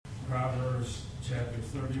Numbers chapter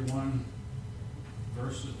 31,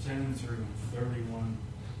 verses 10 through 31.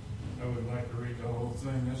 I would like to read the whole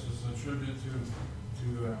thing. This is a tribute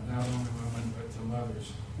to not only women, but to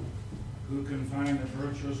mothers. Who can find a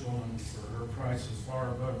virtuous woman, for her price is far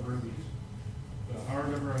above rubies. The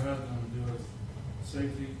heart of her husband doeth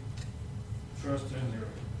safety, trust in her,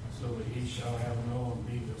 so that he shall have no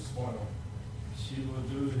need of spoil. She will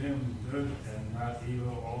do him good and not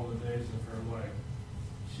evil all the days of her life.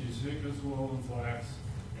 She seeketh wool and flax,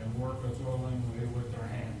 and worketh willingly with her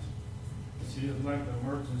hands. She is like the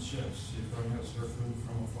merchant ships, she bringeth her food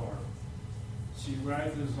from afar. She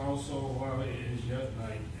riseth also while it is yet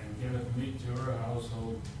night, and getteth meat to her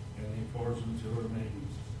household, and he pours into her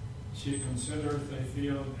maidens. She considereth a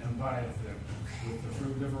field, and buyeth them. With the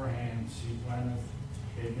fruit of her hand she planteth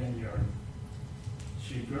a vineyard.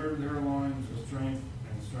 She girded her loins with strength,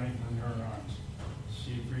 and strengthened her arms.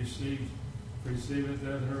 She perceiveth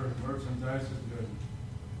that her merchandise is good.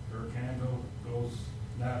 Her candle goes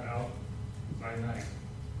not out by night.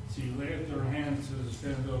 She layeth her hands to the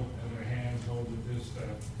spindle, and her hands hold the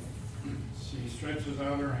distaff. She stretches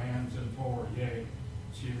out her hands and pour, yea,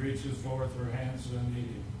 she reaches forth her hands to the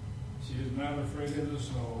needy. She is not afraid of the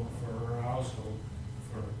snow for her household,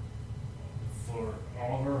 for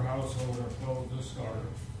all her household are clothed with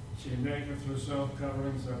scarlet. She maketh herself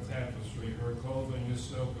coverings of tapestry, her clothing is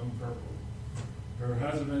silk and purple. Her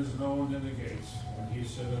husband is known in the gates, when he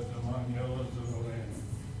sitteth among yellows of the land.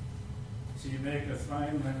 She maketh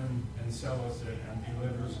fine linen, and selleth it, and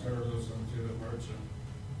delivers girdles unto the merchant.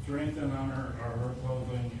 Strength and honor are her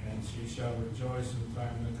clothing, and she shall rejoice in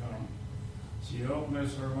time to come. She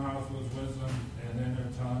openeth her mouth with wisdom, and in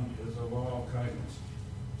her tongue is a law of kindness.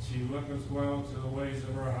 She looketh well to the ways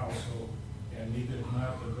of her household, and needeth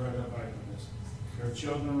not the bread of idleness. Her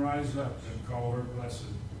children rise up and call her blessed,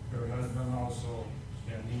 her husband also,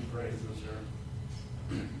 and he praises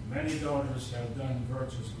her. Many daughters have done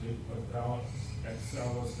virtuously, but thou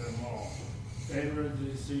excellest them all. Favor is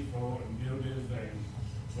deceitful, and beauty is vain,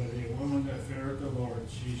 but a woman that feareth the Lord,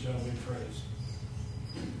 she shall be praised.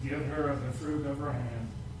 Give her of the fruit of her hand,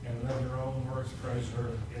 and let her own works praise her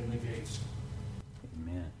in the gates.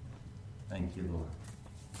 Amen. Thank you, Lord.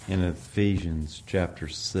 In Ephesians chapter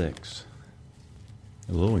 6,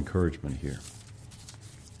 a little encouragement here.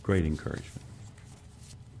 Great encouragement.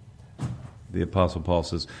 The Apostle Paul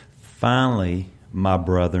says, finally, my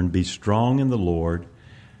brethren, be strong in the Lord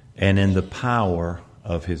and in the power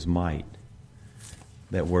of his might.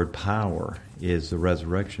 That word power is the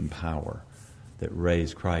resurrection power that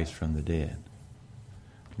raised Christ from the dead.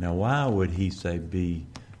 Now, why would he say be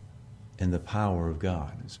in the power of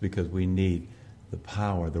God? It's because we need the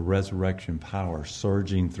power, the resurrection power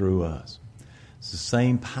surging through us. It's the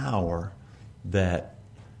same power that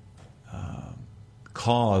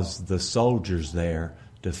caused the soldiers there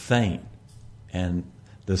to faint and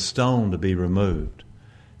the stone to be removed.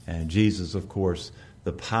 And Jesus, of course,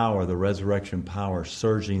 the power, the resurrection power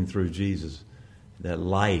surging through Jesus, that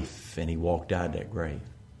life, and he walked out of that grave.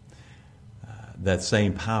 That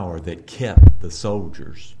same power that kept the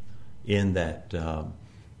soldiers in that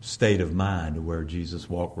state of mind where Jesus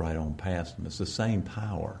walked right on past them. It's the same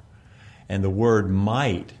power. And the word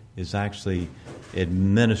might is actually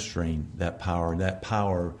administering that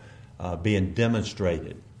power being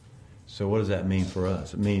demonstrated. So what does that mean for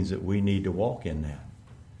us? It means that we need to walk in that.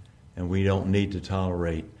 And we don't need to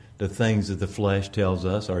tolerate the things that the flesh tells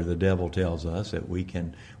us or the devil tells us that we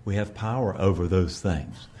have power over those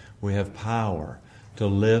things. We have power to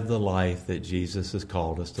live the life that Jesus has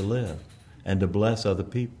called us to live and to bless other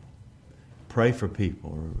people. Pray for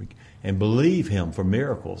people and believe him for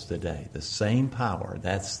miracles today. The same power,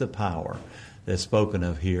 that's the power that's spoken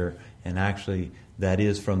of here, and actually that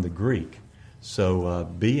is from the Greek. So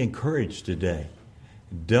be encouraged today.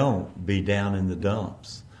 Don't be down in the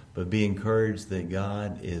dumps, but be encouraged that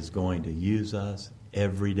God is going to use us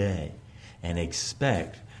every day, and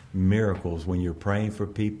expect miracles when you're praying for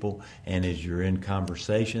people and as you're in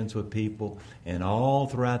conversations with people and all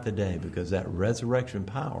throughout the day, because that resurrection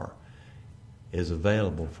power is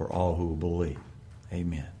available for all who will believe.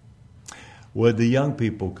 Amen. Would the young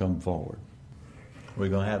people come forward? We're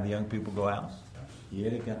going to have the young people go out?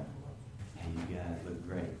 Yeah, they go. Hey, you guys look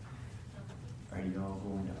great. Are you all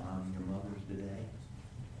going to honor your mothers today?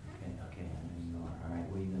 Okay, I know you are. All right,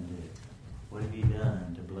 what are you going to do? What have you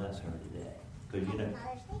done to bless her today? Because you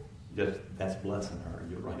know, that's blessing her.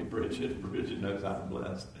 You're right, Bridget. Bridget knows how to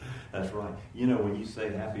bless. That's right. You know, when you say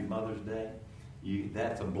Happy Mother's Day,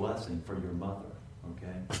 that's a blessing for your mother.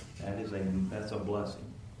 Okay, that's a blessing.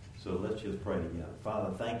 So let's just pray together.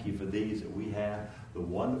 Father, thank you for these that we have the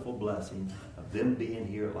wonderful blessing of them being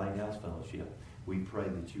here at Lighthouse Fellowship, we pray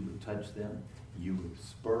that you would touch them, you would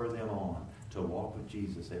spur them on to walk with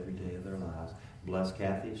Jesus every day of their lives. Bless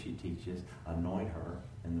Kathy as she teaches. Anoint her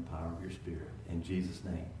in the power of your Spirit. In Jesus'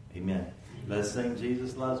 name, amen. Let's sing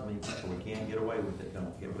Jesus Loves Me. We can't get away with it.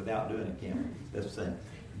 Don't get without doing it, can we? Let's sing.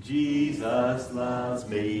 Jesus loves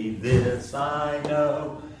me, this I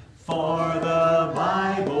know, for the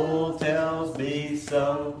Bible tells me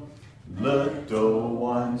so. Little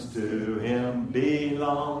ones to him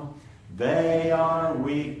belong. They are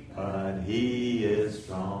weak, but he is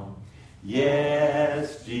strong.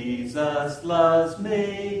 Yes, Jesus loves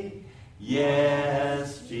me.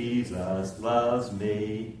 Yes, Jesus loves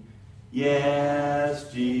me.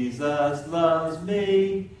 Yes, Jesus loves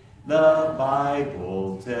me. The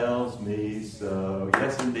Bible tells me so.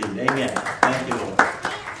 Yes, indeed. Amen. Thank you, Lord. I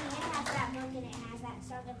have that book and it has that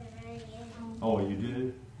song at the very end. Oh, you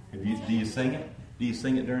do? Do you sing it? Do you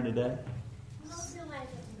sing it during the day? Most of my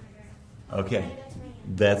books are there. Okay.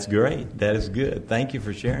 That's great. That is good. Thank you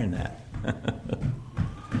for sharing that.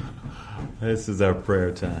 This is our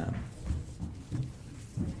prayer time.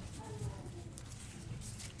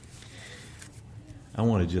 I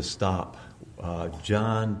want to just stop.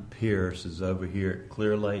 John Pierce is over here at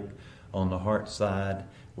Clear Lake on the heart side.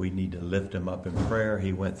 We need to lift him up in prayer.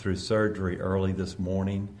 He went through surgery early this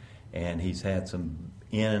morning, and he's had some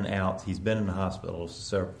in and outs. He's been in the hospital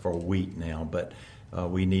for a week now, but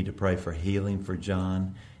we need to pray for healing for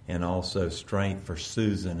John and also strength for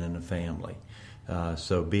Susan and the family.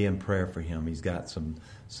 So be in prayer for him. He's got some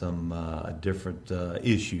different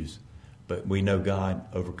issues, but we know God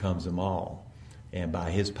overcomes them all. And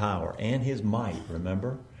by his power and his might,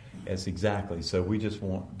 remember? That's exactly. So we just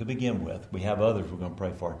want to begin with. We have others we're going to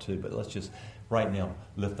pray for too, but let's just right now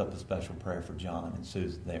lift up a special prayer for John and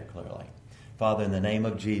Susan there clearly. Father, in the name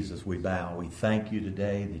of Jesus, we bow. We thank you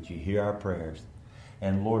today that you hear our prayers.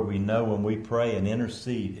 And Lord, we know when we pray and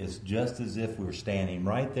intercede, it's just as if we were standing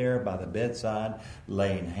right there by the bedside,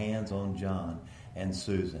 laying hands on John and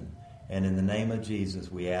Susan. And in the name of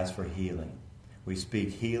Jesus, we ask for healing. We speak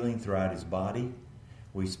healing throughout his body.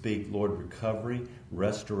 We speak, Lord, recovery,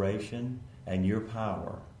 restoration, and your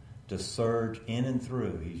power to surge in and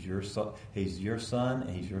through. He's your son, and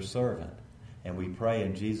he's your servant. And we pray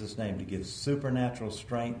in Jesus' name to give supernatural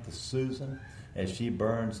strength to Susan as she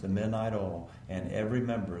burns the midnight oil and every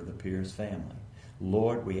member of the Pierce family.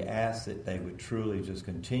 Lord, we ask that they would truly just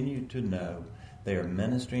continue to know they are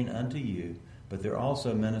ministering unto you, but they're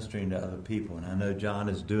also ministering to other people. And I know John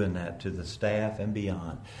is doing that to the staff and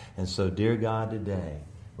beyond. And so, dear God, today,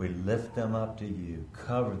 we lift them up to you.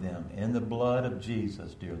 Cover them in the blood of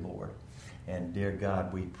Jesus, dear Lord. And, dear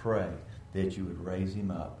God, we pray that you would raise him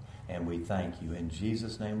up. And we thank you. In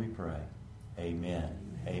Jesus' name we pray. Amen.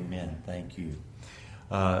 Amen. Thank you.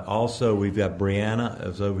 Also, we've got Brianna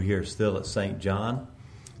is over here still at St. John.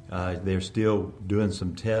 They're still doing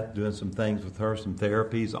some things with her, some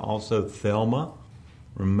therapies. Also, Thelma.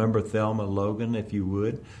 Remember Thelma Logan, if you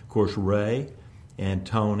would. Of course, Ray and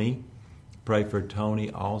Tony. Pray for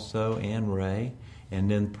Tony also and Ray. And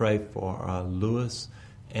then pray for Lewis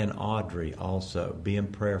and Audrey also. Be in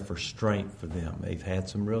prayer for strength for them. They've had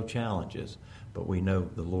some real challenges, but we know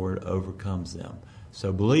the Lord overcomes them.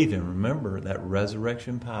 So believe him. Remember that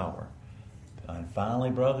resurrection power. And finally,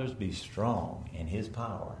 brothers, be strong in his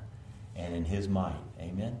power and in his might.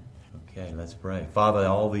 Amen? Okay, let's pray. Father,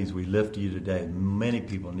 all these we lift to you today. Many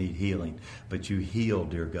people need healing, but you heal,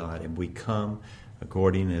 dear God, and we come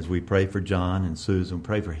according as we pray for John and Susan.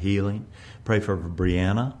 Pray for healing. Pray for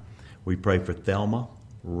Brianna. We pray for Thelma,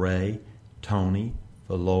 Ray, Tony,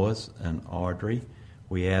 for Lois and Audrey.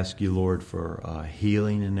 We ask you, Lord, for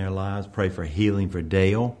healing in their lives. Pray for healing for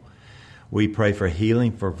Dale. We pray for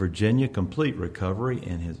healing for Virginia, complete recovery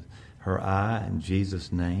in her eye in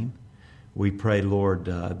Jesus' name. We pray, Lord,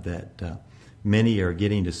 that many are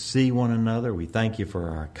getting to see one another. We thank you for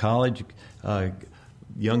our college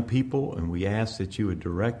young people, and we ask that you would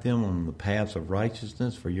direct them on the paths of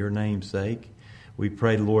righteousness for your name's sake. We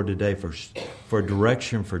pray, Lord, today for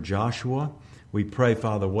direction for Joshua. We pray,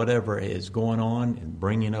 Father, whatever is going on and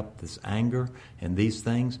bringing up this anger and these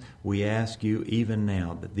things, we ask you even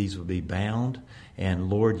now that these will be bound. And,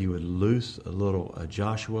 Lord, you would loose a little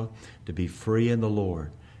Joshua to be free in the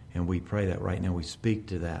Lord. And we pray that right now. We speak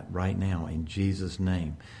to that right now in Jesus'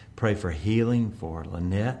 name. Pray for healing for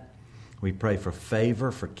Lynette. We pray for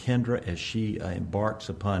favor for Kendra as she embarks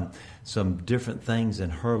upon some different things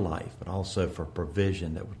in her life, but also for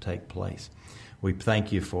provision that will take place. We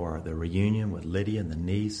thank you for the reunion with Lydia and the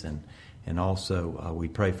niece, and also we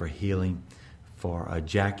pray for healing for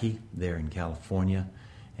Jackie there in California.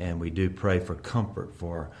 And we do pray for comfort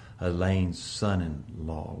for Elaine's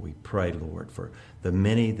son-in-law. We pray, Lord, for the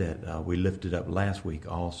many that we lifted up last week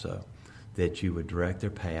also, that you would direct their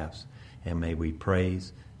paths, and may we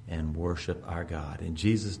praise and worship our God. In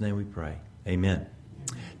Jesus' name we pray. Amen.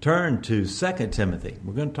 Turn to 2 Timothy.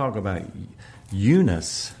 We're going to talk about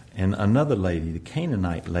Eunice and another lady, the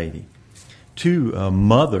Canaanite lady. Two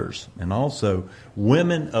mothers and also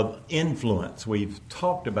women of influence. We've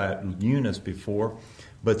talked about Eunice before,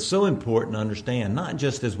 but so important to understand, not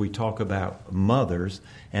just as we talk about mothers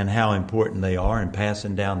and how important they are in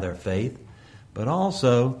passing down their faith, but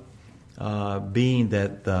also being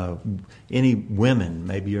that any women,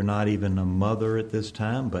 maybe you're not even a mother at this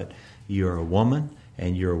time, but you're a woman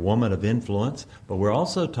and you're a woman of influence. But we're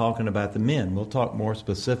also talking about the men. We'll talk more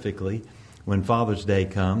specifically when Father's Day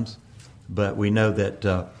comes. But we know that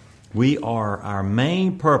our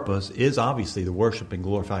main purpose is obviously to worship and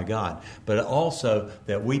glorify God, but also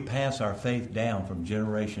that we pass our faith down from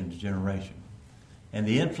generation to generation. And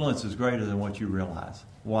the influence is greater than what you realize.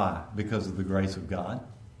 Why? Because of the grace of God.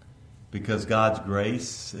 Because God's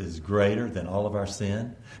grace is greater than all of our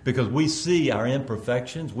sin. Because we see our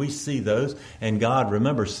imperfections. We see those. And God,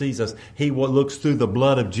 remember, sees us. He looks through the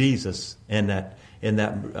blood of Jesus in that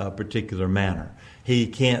particular manner. He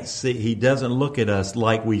can't see. He doesn't look at us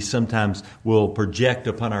like we sometimes will project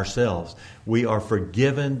upon ourselves. We are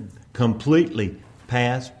forgiven completely,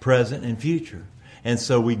 past, present, and future. And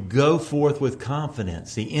so we go forth with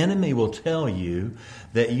confidence. The enemy will tell you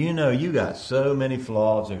that you got so many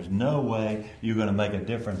flaws, there's no way you're going to make a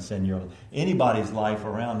difference in anybody's life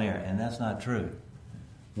around there. And that's not true.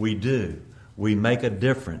 We do. We make a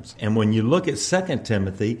difference. And when you look at 2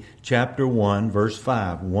 Timothy chapter 1, verse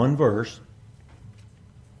 5, one verse,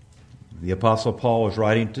 the Apostle Paul is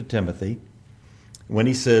writing to Timothy when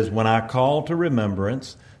he says, "When I call to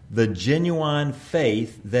remembrance the genuine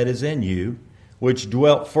faith that is in you, which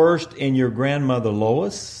dwelt first in your grandmother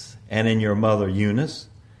Lois and in your mother Eunice,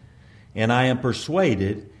 and I am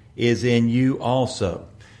persuaded is in you also."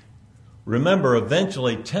 Remember,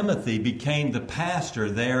 eventually Timothy became the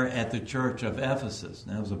pastor there at the church of Ephesus.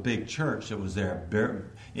 Now, it was a big church that was there, very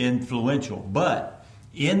influential. But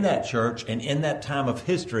in that church and in that time of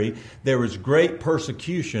history, there was great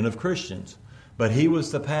persecution of Christians. But he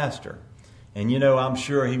was the pastor. And I'm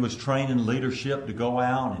sure he was training leadership to go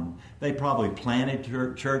out, and they probably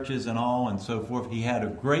planted churches and all and so forth. He had a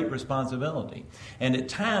great responsibility. And at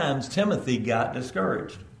times, Timothy got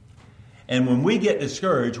discouraged. And when we get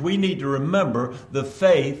discouraged, we need to remember the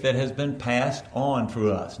faith that has been passed on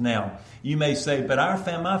through us. Now, you may say, but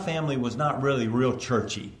my family was not really real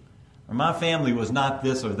churchy. Or my family was not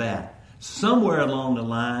this or that. Somewhere along the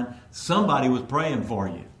line, somebody was praying for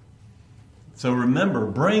you. So remember,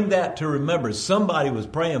 bring that to remembrance. Somebody was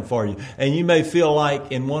praying for you. And you may feel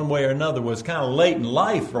like in one way or another it was kind of late in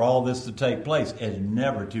life for all this to take place. It's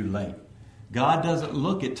never too late. God doesn't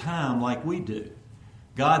look at time like we do.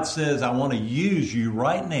 God says, I want to use you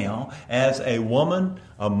right now as a woman,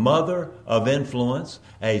 a mother of influence,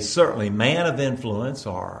 a certainly man of influence,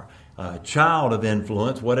 or a child of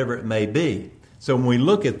influence, whatever it may be. So when we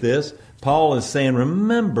look at this, Paul is saying,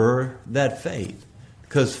 remember that faith.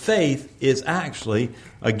 Because faith is actually,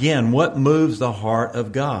 again, what moves the heart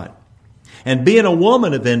of God. And being a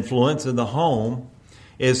woman of influence in the home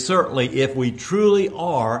is certainly, if we truly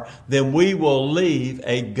are, then we will leave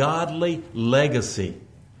a godly legacy.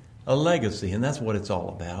 A legacy, and that's what it's all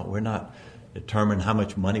about. We're not determined how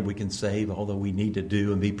much money we can save, although we need to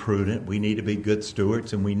do and be prudent. We need to be good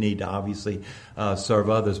stewards, and we need to obviously serve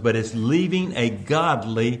others. But it's leaving a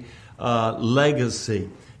godly legacy.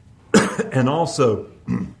 And also,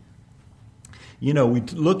 we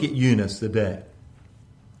look at Eunice today.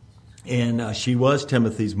 And she was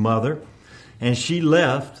Timothy's mother. And she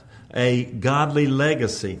left a godly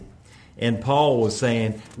legacy. And Paul was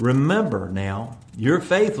saying, remember now, your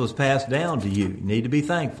faith was passed down to you. You need to be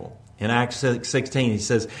thankful. In Acts 16, he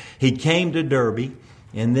says, he came to Derbe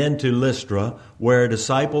and then to Lystra, where a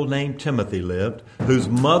disciple named Timothy lived, whose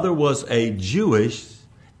mother was a Jewish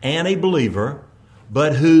and a believer,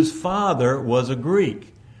 but whose father was a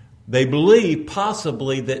Greek. They believe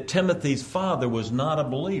possibly that Timothy's father was not a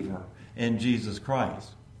believer in Jesus Christ.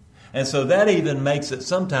 And so that even makes it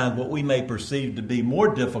sometimes what we may perceive to be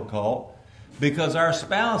more difficult because our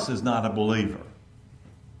spouse is not a believer.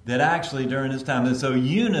 That actually during this time, and so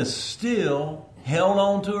Eunice still held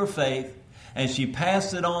on to her faith and she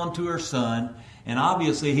passed it on to her son. And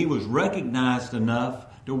obviously he was recognized enough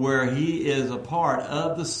to where he is a part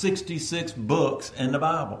of the 66 books in the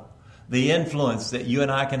Bible. the influence that you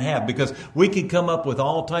and I can have. Because we can come up with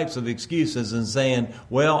all types of excuses and saying,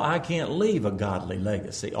 well, I can't leave a godly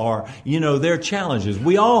legacy. Or, there are challenges.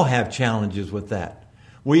 We all have challenges with that.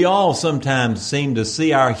 We all sometimes seem to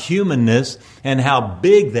see our humanness and how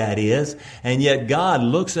big that is, and yet God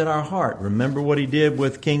looks at our heart. Remember what he did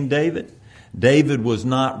with King David? David was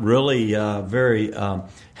not really very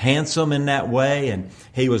handsome in that way, and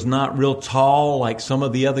he was not real tall like some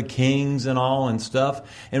of the other kings and all and stuff.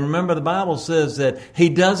 And remember, the Bible says that he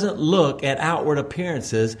doesn't look at outward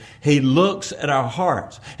appearances. He looks at our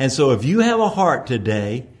hearts. And so if you have a heart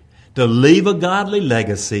today to leave a godly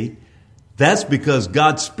legacy, that's because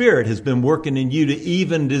God's Spirit has been working in you to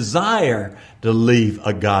even desire to leave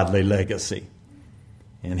a godly legacy.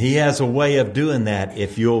 And he has a way of doing that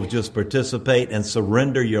if you'll just participate and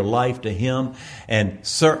surrender your life to him. And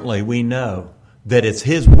certainly we know that it's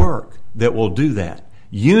his work that will do that.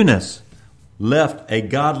 Eunice left a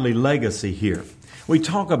godly legacy here. We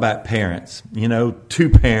talk about parents, two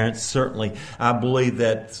parents. Certainly, I believe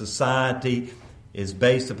that society is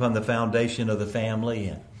based upon the foundation of the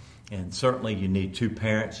family, and certainly you need two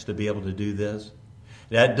parents to be able to do this.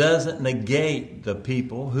 That doesn't negate the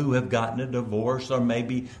people who have gotten a divorce, or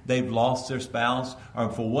maybe they've lost their spouse, or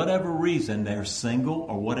for whatever reason they're single,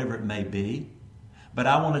 or whatever it may be. But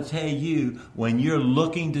I want to tell you, when you're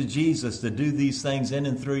looking to Jesus to do these things in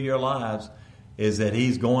and through your lives, is that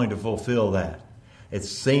he's going to fulfill that. It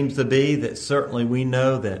seems to be that certainly we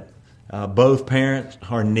know that both parents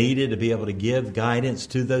are needed to be able to give guidance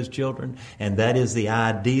to those children, and that is the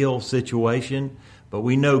ideal situation. But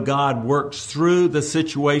we know God works through the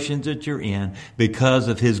situations that you're in because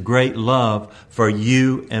of his great love for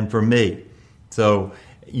you and for me. So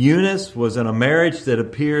Eunice was in a marriage that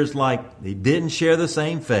appears like they didn't share the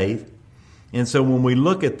same faith. And so when we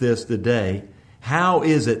look at this today, how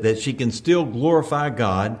is it that she can still glorify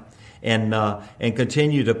God and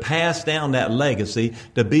continue to pass down that legacy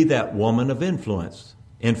to be that woman of influence?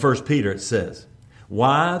 In 1 Peter it says,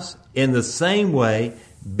 "Wives, in the same way,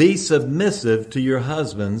 be submissive to your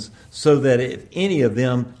husbands, so that if any of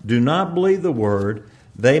them do not believe the word,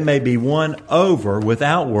 they may be won over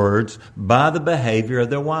without words by the behavior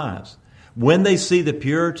of their wives, when they see the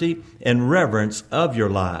purity and reverence of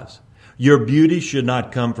your lives. Your beauty should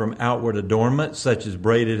not come from outward adornment, such as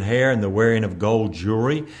braided hair and the wearing of gold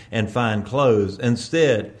jewelry and fine clothes.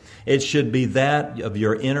 Instead, it should be that of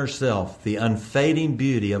your inner self, the unfading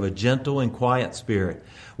beauty of a gentle and quiet spirit,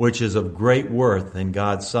 which is of great worth in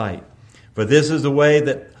God's sight. For this is the way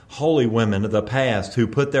that holy women of the past who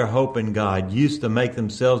put their hope in God used to make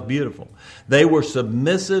themselves beautiful. They were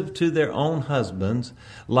submissive to their own husbands,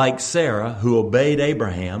 like Sarah, who obeyed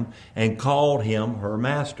Abraham and called him her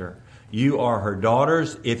master. You are her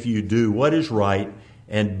daughters if you do what is right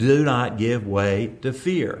and do not give way to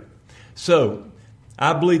fear." So,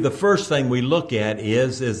 I believe the first thing we look at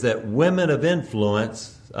is that women of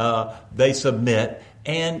influence, they submit,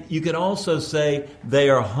 and you can also say they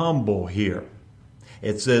are humble here.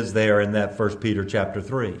 It says there in that 1 Peter chapter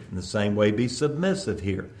 3. In the same way, be submissive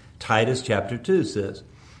here. Titus chapter 2 says,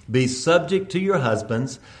 "Be subject to your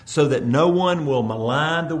husbands, so that no one will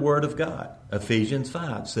malign the word of God." Ephesians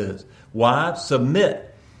 5 says, "Wives,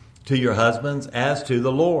 submit to your husbands as to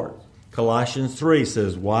the Lord." Colossians 3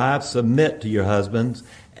 says, "Wives, submit to your husbands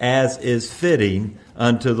as is fitting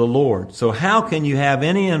unto the Lord." So how can you have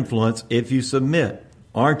any influence if you submit?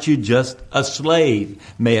 Aren't you just a slave,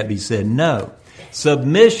 may it be said? No.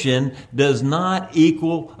 Submission does not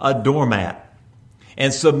equal a doormat.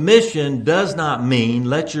 And submission does not mean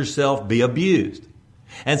let yourself be abused.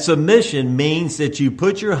 And submission means that you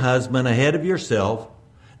put your husband ahead of yourself,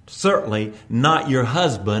 certainly not your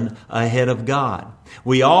husband ahead of God.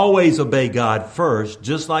 We always obey God first,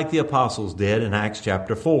 just like the apostles did in Acts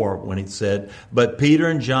chapter 4 when he said, "But Peter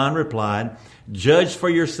and John replied, judge for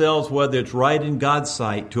yourselves whether it's right in God's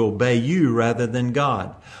sight to obey you rather than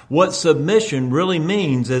God." What submission really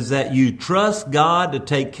means is that you trust God to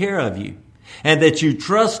take care of you, and that you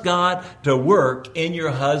trust God to work in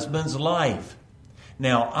your husband's life.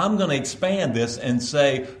 Now, I'm going to expand this and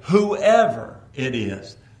say whoever it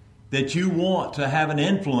is that you want to have an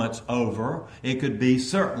influence over, it could be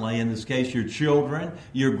certainly, in this case, your children,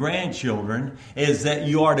 your grandchildren, is that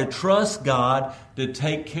you are to trust God to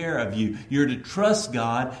take care of you. You're to trust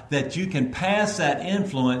God that you can pass that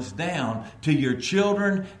influence down to your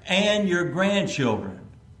children and your grandchildren.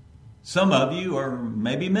 Some of you, or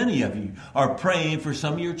maybe many of you, are praying for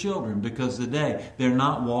some of your children because today they're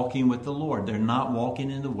not walking with the Lord. They're not walking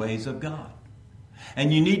in the ways of God.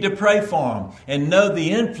 And you need to pray for them and know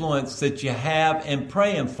the influence that you have in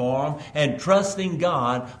praying for them and trusting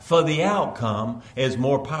God for the outcome is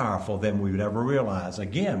more powerful than we would ever realize.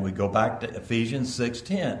 Again, we go back to Ephesians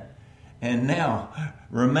 6:10. And now,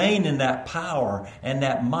 remain in that power and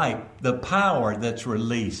that might, the power that's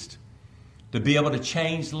released to be able to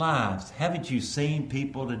change lives. Haven't you seen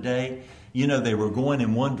people today? You know, they were going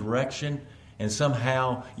in one direction and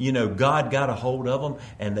somehow, you know, God got a hold of them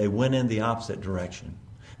and they went in the opposite direction.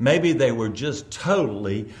 Maybe they were just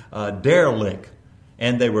totally derelict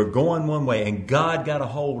and they were going one way and God got a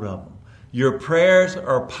hold of them. Your prayers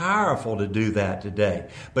are powerful to do that today.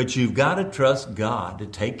 But you've got to trust God to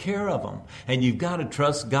take care of them. And you've got to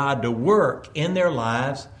trust God to work in their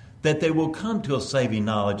lives that they will come to a saving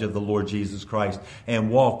knowledge of the Lord Jesus Christ and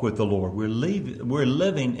walk with the Lord. We're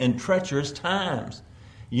living in treacherous times.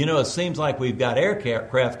 You know, it seems like we've got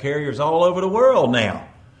aircraft carriers all over the world now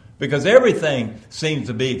because everything seems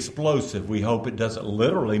to be explosive. We hope it doesn't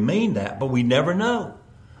literally mean that, but we never know.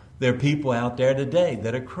 There are people out there today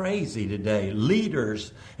that are crazy today.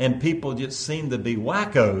 Leaders and people just seem to be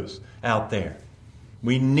wackos out there.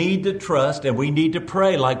 We need to trust and we need to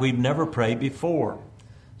pray like we've never prayed before.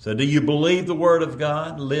 So do you believe the Word of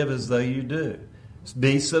God? Live as though you do.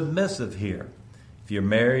 Be submissive here. If you're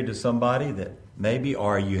married to somebody that maybe,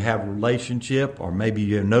 or you have a relationship, or maybe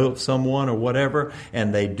you know someone or whatever,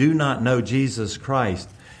 and they do not know Jesus Christ,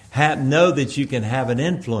 know that you can have an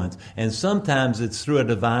influence. And sometimes it's through a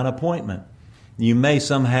divine appointment. You may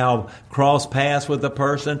somehow cross paths with a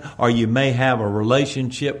person, or you may have a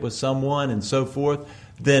relationship with someone and so forth.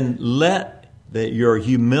 Then let your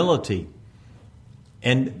humility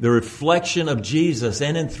and the reflection of Jesus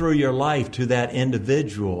in and through your life to that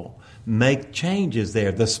individual make changes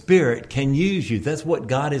there. The Spirit can use you. That's what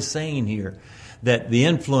God is saying here, that the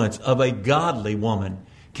influence of a godly woman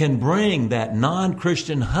can bring that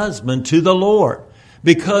non-Christian husband to the Lord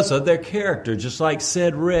because of their character, just like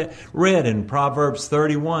read in Proverbs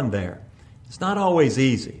 31 there. It's not always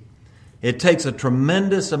easy. It takes a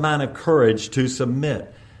tremendous amount of courage to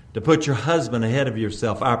submit, to put your husband ahead of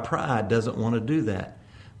yourself. Our pride doesn't want to do that.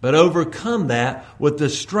 But overcome that with the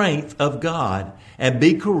strength of God and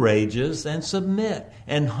be courageous and submit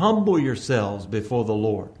and humble yourselves before the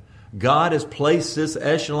Lord. God has placed this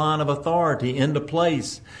echelon of authority into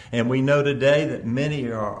place. And we know today that many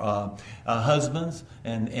are husbands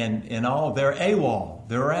and all, they're AWOL.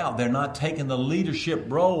 They're out. They're not taking the leadership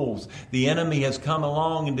roles. The enemy has come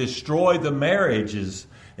along and destroyed the marriages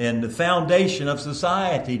and the foundation of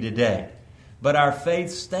society today. But our faith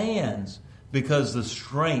stands because the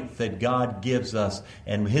strength that God gives us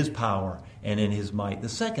and His power and in His might. The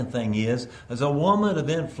second thing is, as a woman of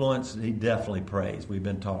influence, He definitely prays. We've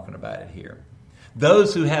been talking about it here.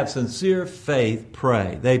 Those who have sincere faith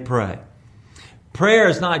pray. They pray. Prayer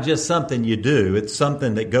is not just something you do. It's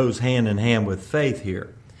something that goes hand in hand with faith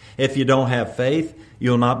here. If you don't have faith,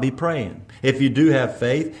 you'll not be praying. If you do have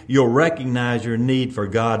faith, you'll recognize your need for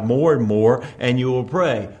God more and more, and you will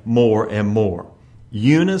pray more and more.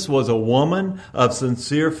 Eunice was a woman of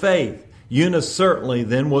sincere faith. Eunice certainly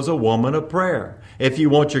then was a woman of prayer. If you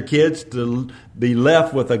want your kids to be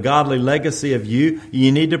left with a godly legacy of you,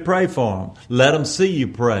 you need to pray for them. Let them see you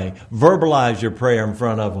pray. Verbalize your prayer in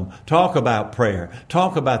front of them. Talk about prayer.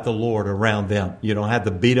 Talk about the Lord around them. You don't have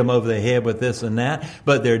to beat them over the head with this and that,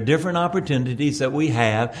 but there are different opportunities that we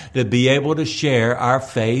have to be able to share our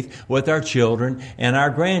faith with our children and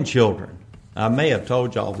our grandchildren. I may have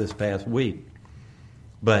told y'all this past week,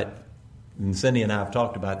 but Cindy and I have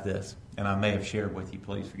talked about this, and I may have shared with you.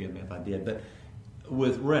 Please forgive me if I did. But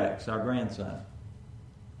with Rex, our grandson,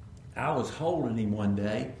 I was holding him one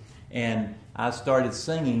day, and I started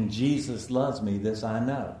singing, "Jesus loves me, this I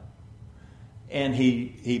know." And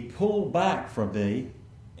he pulled back from me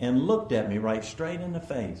and looked at me right straight in the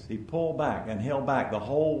face. He pulled back and held back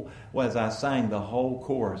as I sang the whole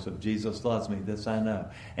chorus of "Jesus loves me, this I know."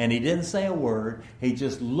 And he didn't say a word. He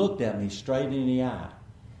just looked at me straight in the eye.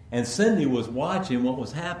 And Cindy was watching what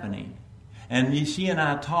was happening. And she and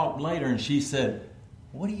I talked later, and she said,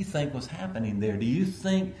 "What do you think was happening there? Do you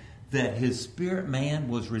think that his spirit man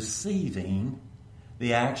was receiving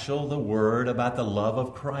the word about the love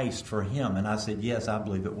of Christ for him?" And I said, "Yes, I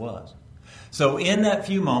believe it was." So in that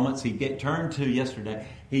few moments, he turned to yesterday.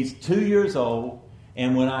 He's 2 years old,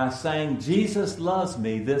 and when I sang, "Jesus loves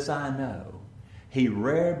me, this I know," he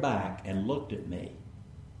reared back and looked at me.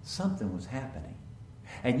 Something was happening.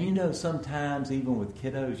 And you know, sometimes even with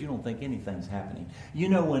kiddos, you don't think anything's happening. You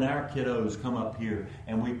know, when our kiddos come up here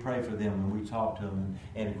and we pray for them and we talk to them,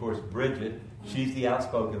 and of course Bridget, she's the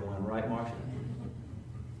outspoken one, right, Marcia?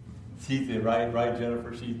 She's the right,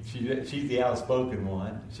 Jennifer. She's the outspoken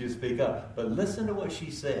one. She'll speak up. But listen to what she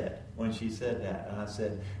said when she said that. And I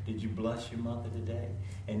said, "Did you bless your mother today?"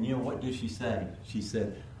 And you know what did she say? She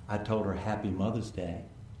said, "I told her Happy Mother's Day."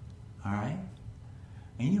 All right?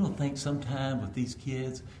 And you don't think sometimes with these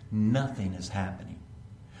kids, nothing is happening.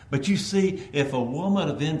 But you see, if a woman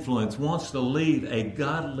of influence wants to leave a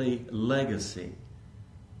godly legacy,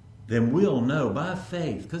 then we'll know by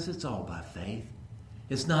faith, because it's all by faith.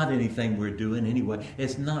 It's not anything we're doing anyway.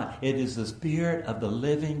 It's not. It is the Spirit of the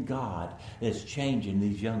living God that's changing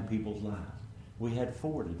these young people's lives. We had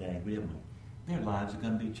 4 today, didn't we? Their lives are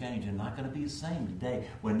going to be changing. Not going to be the same today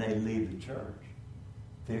when they leave the church.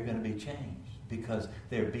 They're going to be changed because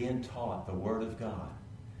they're being taught the Word of God.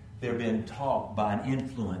 They're being taught by an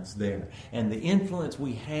influence there. And the influence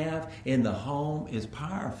we have in the home is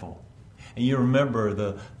powerful. And you remember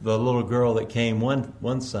the little girl that came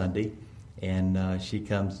one Sunday, and she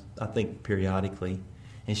comes, I think, periodically.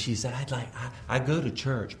 And she said, I go to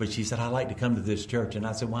church, but she said, I like to come to this church. And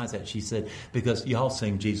I said, why is that? She said, because y'all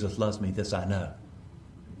sing Jesus Loves Me, This I Know.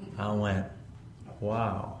 I went,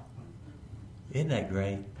 wow. Isn't that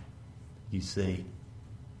great? You see,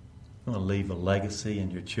 you want to leave a legacy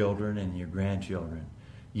in your children and your grandchildren.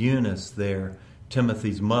 Eunice there,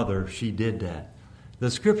 Timothy's mother, she did that. The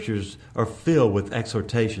scriptures are filled with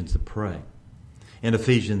exhortations to pray. In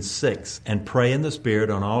Ephesians 6, and pray in the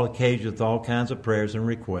Spirit on all occasions with all kinds of prayers and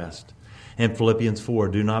requests. In Philippians 4,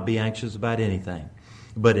 do not be anxious about anything,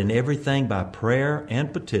 but in everything by prayer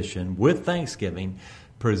and petition with thanksgiving,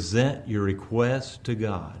 present your requests to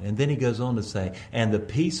God. And then he goes on to say, and the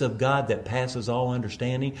peace of God that passes all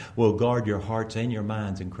understanding will guard your hearts and your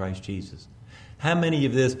minds in Christ Jesus. How many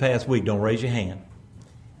of this past week, don't raise your hand,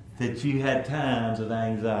 that you had times of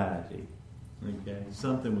anxiety? Okay,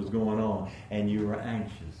 something was going on and you were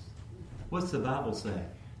anxious. What's the Bible say?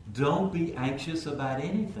 Don't be anxious about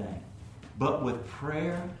anything, but with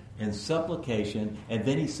prayer and supplication. And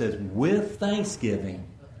then he says, with thanksgiving,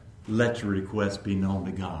 let your requests be known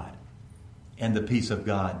to God. And the peace of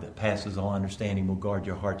God that passes all understanding will guard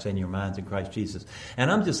your hearts and your minds in Christ Jesus.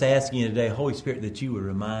 And I'm just asking you today, Holy Spirit, that you would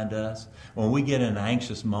remind us when we get in an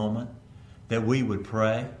anxious moment that we would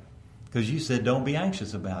pray. Because you said don't be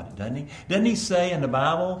anxious about it, doesn't he? Doesn't he say in the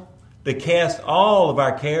Bible to cast all of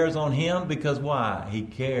our cares on him? Because why? He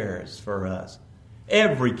cares for us.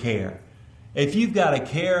 Every care. If you've got a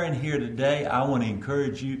care in here today, I want to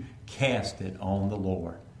encourage you, cast it on the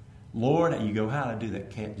Lord. Lord, you go, how do I do that?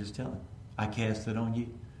 Can't just tell him. I cast it on you.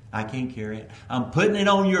 I can't carry it. I'm putting it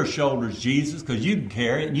on your shoulders, Jesus, because you can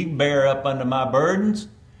carry it and you can bear up under my burdens.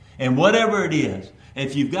 And whatever it is,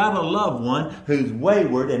 if you've got a loved one who's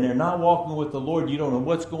wayward and they're not walking with the Lord, you don't know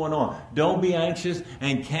what's going on. Don't be anxious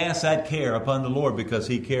and cast that care upon the Lord because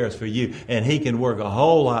he cares for you. And he can work a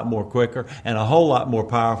whole lot more quicker and a whole lot more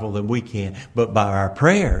powerful than we can. But by our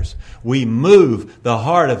prayers, we move the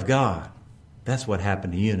heart of God. That's what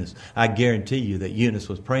happened to Eunice. I guarantee you that Eunice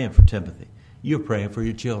was praying for Timothy. You're praying for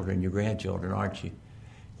your children, your grandchildren, aren't you?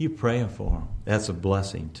 You're praying for them. That's a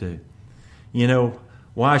blessing too. You know,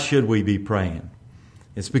 why should we be praying?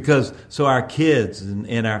 It's because so our kids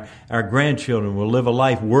and our grandchildren will live a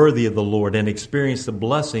life worthy of the Lord and experience the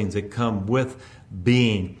blessings that come with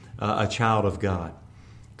being a child of God.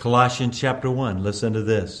 Colossians chapter 1, listen to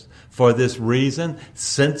this. For this reason,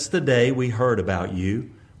 since the day we heard about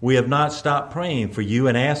you, we have not stopped praying for you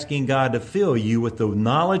and asking God to fill you with the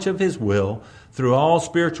knowledge of his will through all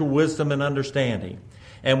spiritual wisdom and understanding.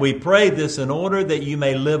 And we pray this in order that you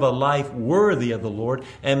may live a life worthy of the Lord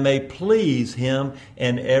and may please him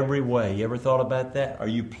in every way. You ever thought about that? Are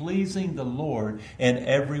you pleasing the Lord in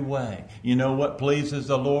every way? You know what pleases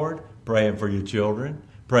the Lord? Praying for your children,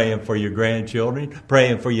 praying for your grandchildren,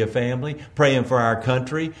 praying for your family, praying for our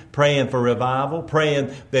country, praying for revival,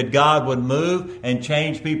 praying that God would move and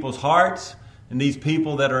change people's hearts. And these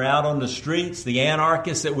people that are out on the streets, the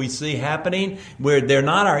anarchists that we see happening, where they're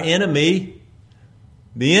not our enemy.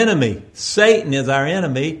 The enemy, Satan, is our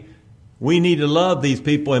enemy. We need to love these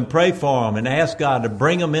people and pray for them and ask God to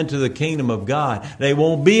bring them into the kingdom of God. They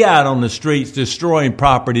won't be out on the streets destroying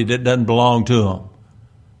property that doesn't belong to them.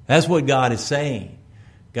 That's what God is saying.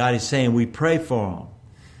 God is saying we pray for them.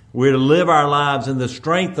 We're to live our lives in the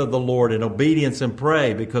strength of the Lord in obedience and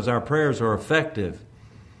pray because our prayers are effective.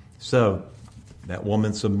 So that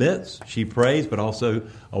woman submits, she prays, but also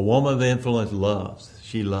a woman of influence loves.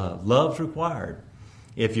 She loves. Love's required.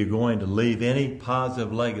 If you're going to leave any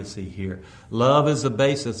positive legacy here. Love is the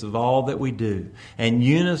basis of all that we do. And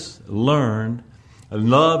Eunice loved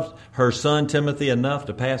her son Timothy enough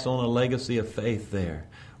to pass on a legacy of faith there.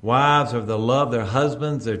 Wives are to love their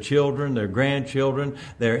husbands, their children, their grandchildren.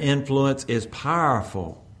 Their influence is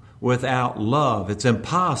powerful. Without love, it's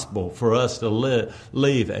impossible for us to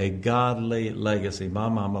leave a godly legacy. My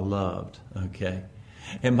mama loved, okay?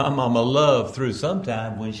 And my mama loved through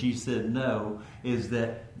sometime when she said no, is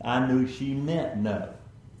that I knew she meant no.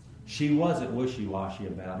 She wasn't wishy-washy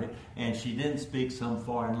about it, and she didn't speak some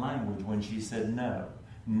foreign language when she said no.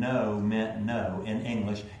 No meant no in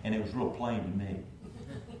English, and it was real plain to me.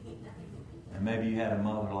 And maybe you had a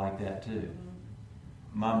mother like that too.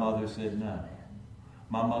 My mother said no.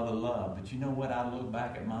 My mother loved. But you know what? I look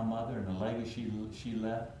back at my mother and the legacy she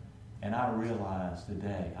left, and I realize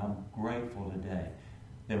today, I'm grateful today,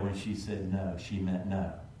 that when she said no, she meant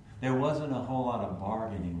no. There wasn't a whole lot of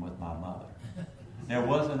bargaining with my mother. There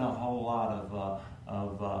wasn't a whole lot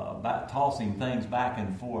of tossing things back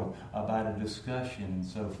and forth about a discussion and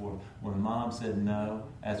so forth. When Mom said no,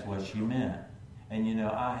 that's what she meant. And you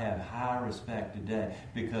know, I have high respect today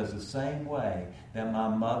because the same way that my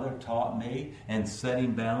mother taught me and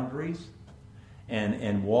setting boundaries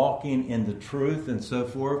and walking in the truth and so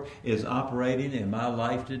forth is operating in my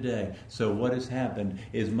life today. So what has happened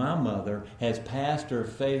is my mother has passed her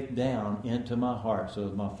faith down into my heart. So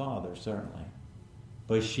has my father, certainly.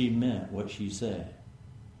 But she meant what she said.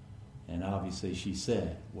 And obviously she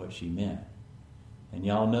said what she meant. And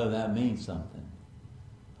y'all know that means something.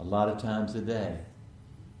 A lot of times today,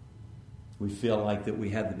 we feel like that we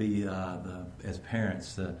have to be, as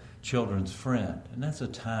parents, the children's friend. And that's a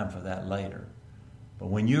time for that later. But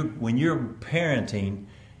when you're parenting,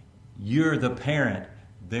 you're the parent,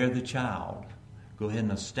 they're the child. Go ahead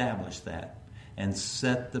and establish that. And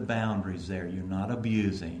set the boundaries there. You're not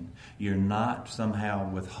abusing. You're not somehow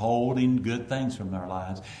withholding good things from their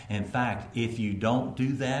lives. In fact, if you don't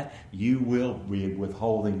do that, you will be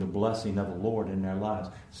withholding the blessing of the Lord in their lives.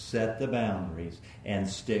 Set the boundaries and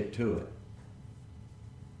stick to it.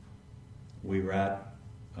 We were out,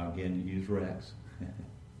 again, to use Rex.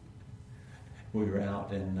 We were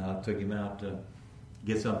out and took him out to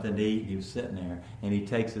get something to eat. He was sitting there, and he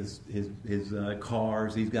takes his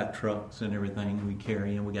cars. He's got trucks and everything we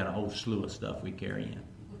carry in. We got a whole slew of stuff we carry in.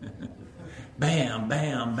 Bam,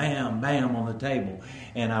 bam, bam, bam on the table.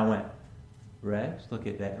 And I went, Rex, look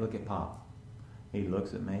at that. Look at Pop. He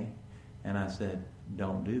looks at me, and I said,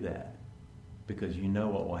 don't do that, because you know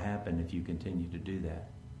what will happen if you continue to do that.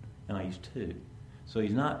 Now he's 2. So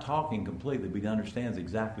he's not talking completely, but he understands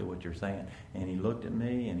exactly what you're saying. And he looked at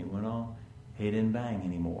me, and he went on. He didn't bang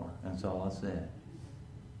anymore. That's all I said.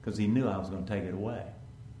 Because he knew I was going to take it away.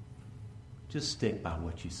 Just stick by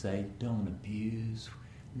what you say. Don't abuse.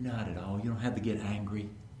 Not at all. You don't have to get angry.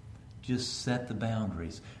 Just set the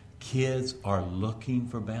boundaries. Kids are looking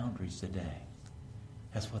for boundaries today.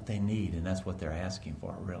 That's what they need, and that's what they're asking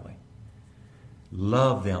for, really.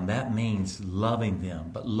 Love them. That means loving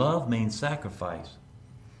them. But love means sacrifice.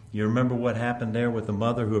 You remember what happened there with the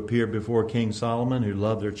mother who appeared before King Solomon, who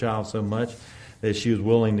loved her child so much that she was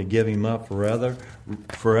willing to give him up forever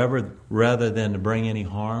rather than to bring any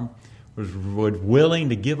harm, was willing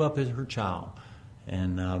to give up her child.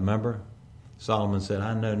 And remember, Solomon said,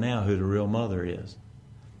 I know now who the real mother is.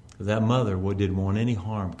 Because that mother didn't want any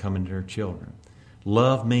harm coming to her children.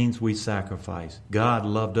 Love means we sacrifice. God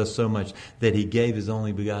loved us so much that he gave his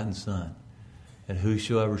only begotten Son. And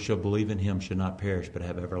whosoever shall believe in him shall not perish but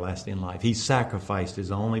have everlasting life. He sacrificed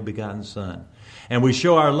his only begotten Son. And we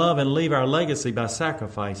show our love and leave our legacy by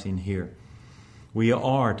sacrificing here. We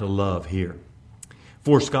are to love here.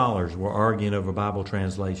 4 scholars were arguing over Bible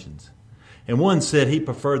translations. And one said he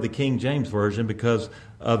preferred the King James Version because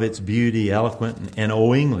of its beauty, eloquent, and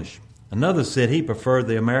Old English. Another said he preferred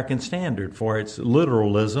the American Standard for its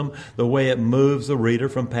literalism, the way it moves the reader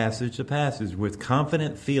from passage to passage with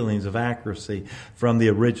confident feelings of accuracy from the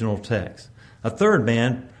original text. A third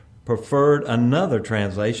man preferred another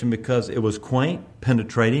translation because it was quaint,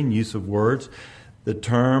 penetrating use of words, the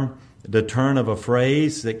turn of a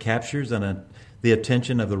phrase that captures the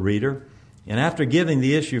attention of the reader. And after giving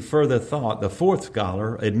the issue further thought, the 4th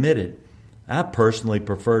scholar admitted, I personally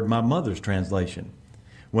preferred my mother's translation.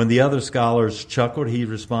 When the other scholars chuckled, he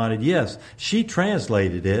responded, yes, she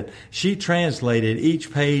translated it. She translated each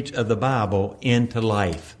page of the Bible into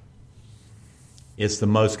life. It's the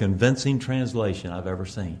most convincing translation I've ever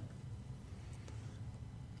seen.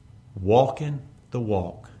 Walking the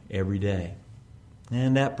walk every day.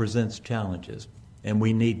 And that presents challenges. And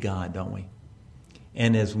we need God, don't we?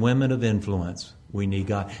 And as women of influence, we need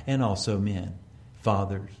God. And also men,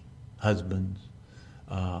 fathers, husbands,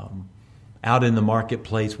 out in the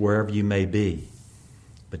marketplace, wherever you may be.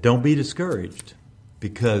 But don't be discouraged,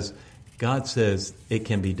 because God says it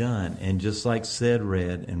can be done. And just like said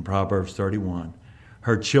read in Proverbs 31,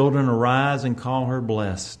 her children arise and call her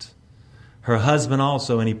blessed. Her husband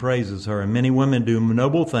also, and he praises her. And many women do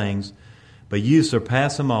noble things, but you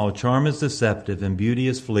surpass them all. Charm is deceptive and beauty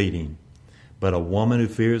is fleeting, but a woman who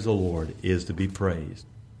fears the Lord is to be praised.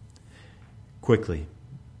 Quickly,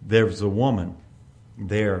 there was a woman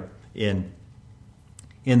there in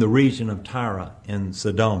the region of Tyre in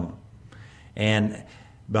Sidon. And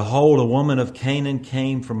behold, a woman of Canaan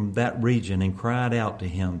came from that region and cried out to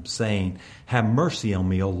him, saying, have mercy on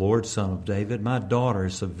me, O Lord, Son of David. My daughter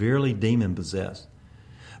is severely demon-possessed.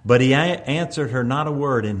 But he answered her not a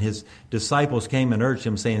word, and his disciples came and urged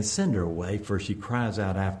him, saying, send her away, for she cries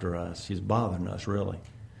out after us. She's bothering us, really.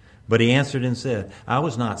 But he answered and said, I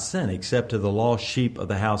was not sent except to the lost sheep of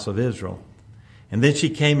the house of Israel. And then she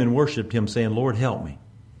came and worshipped him, saying, Lord, help me.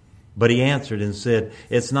 But he answered and said,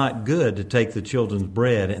 it's not good to take the children's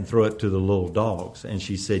bread and throw it to the little dogs. And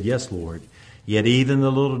she said, yes, Lord. Yet even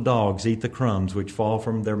the little dogs eat the crumbs which fall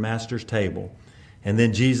from their master's table. And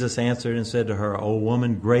then Jesus answered and said to her, O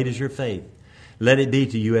woman, great is your faith. Let it be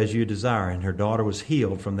to you as you desire. And her daughter was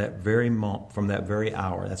healed from that very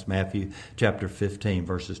hour. That's Matthew chapter 15,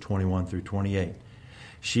 verses 21 through 28.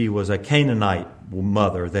 She was a Canaanite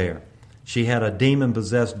mother there. She had a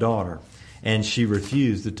demon-possessed daughter, and she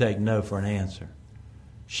refused to take no for an answer.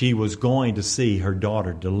 She was going to see her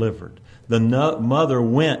daughter delivered. The mother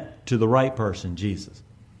went to the right person, Jesus.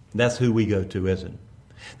 That's who we go to, isn't it?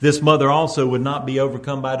 This mother also would not be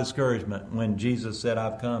overcome by discouragement when Jesus said,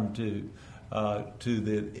 I've come to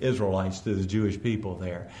the Israelites, to the Jewish people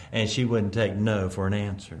there. And she wouldn't take no for an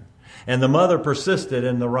answer. And the mother persisted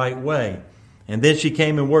in the right way. And then she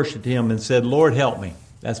came and worshiped him and said, Lord, help me.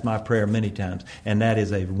 That's my prayer many times. And that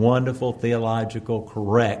is a wonderful, theological,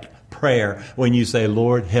 correct prayer when you say,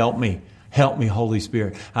 Lord, help me. Help me, Holy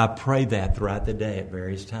Spirit. I pray that throughout the day at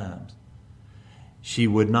various times. She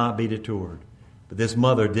would not be deterred. But this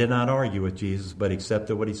mother did not argue with Jesus, but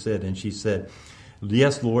accepted what he said. And she said,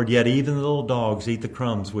 yes, Lord, yet even the little dogs eat the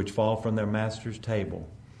crumbs which fall from their master's table.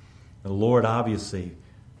 The Lord obviously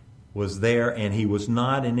was there, and he was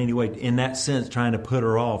not in any way, in that sense, trying to put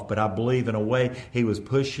her off. But I believe in a way he was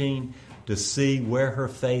pushing to see where her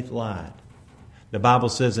faith lied. The Bible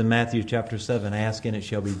says in Matthew chapter 7, ask and it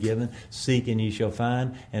shall be given, seek and ye shall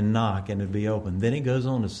find, and knock and it will be opened. Then it goes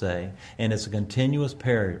on to say, and it's a continuous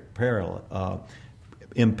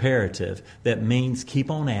imperative that means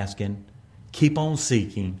keep on asking, keep on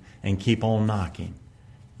seeking, and keep on knocking.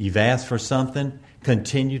 You've asked for something,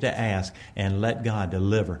 continue to ask and let God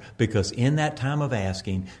deliver. Because in that time of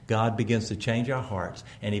asking, God begins to change our hearts,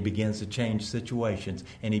 and he begins to change situations,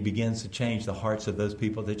 and he begins to change the hearts of those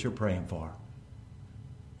people that you're praying for.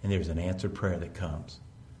 And there's an answered prayer that comes.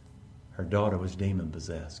 Her daughter was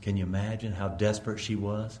demon-possessed. Can you imagine how desperate she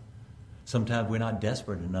was? Sometimes we're not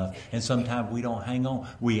desperate enough, and sometimes we don't hang on.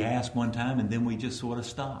 We ask one time, and then we just sort of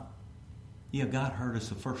stop. Yeah, God heard us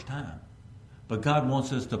the first time. But God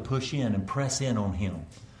wants us to push in and press in on him.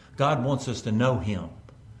 God wants us to know him.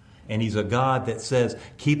 And he's a God that says,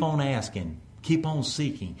 keep on asking, keep on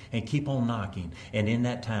seeking, and keep on knocking. And in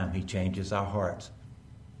that time, he changes our hearts.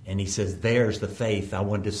 And he says, there's the faith I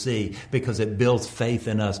want to see, because it builds faith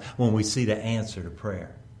in us when we see the answer to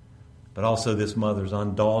prayer. But also this mother's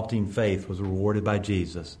undaunting faith was rewarded by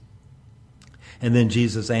Jesus. And then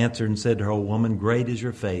Jesus answered and said to her, O woman, great is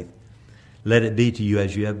your faith. Let it be to you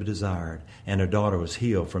as you have desired. And her daughter was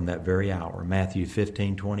healed from that very hour. Matthew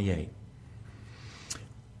 15:28.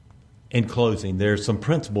 In closing, there's some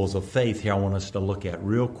principles of faith here I want us to look at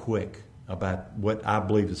real quick about what I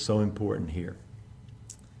believe is so important here.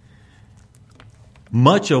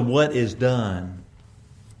 Much of what is done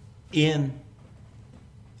in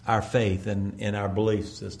our faith and in our belief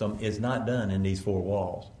system is not done in these four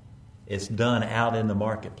walls. It's done out in the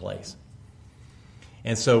marketplace.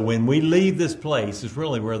 And so when we leave this place, it's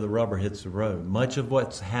really where the rubber hits the road. Much of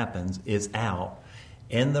what happens is out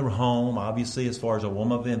in the home, obviously as far as a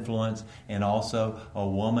woman of influence, and also a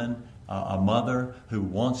woman, a mother who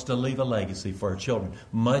wants to leave a legacy for her children.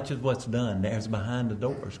 Much of what's done there's behind the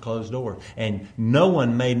doors, closed doors. And no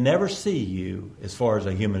one may never see you as far as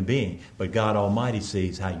a human being, but God Almighty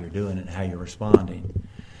sees how you're doing and how you're responding.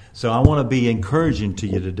 So I want to be encouraging to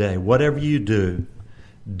you today. Whatever you do,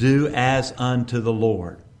 do as unto the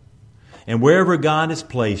Lord. And wherever God has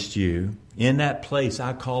placed you, in that place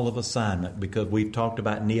I call of assignment, because we've talked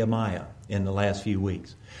about Nehemiah in the last few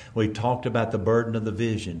weeks. We've talked about the burden of the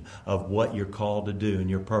vision of what you're called to do and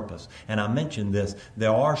your purpose. And I mentioned this.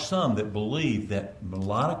 There are some that believe that a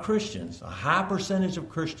lot of Christians, a high percentage of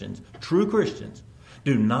Christians, true Christians,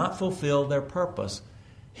 do not fulfill their purpose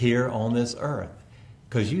here on this earth.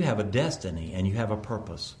 Because you have a destiny and you have a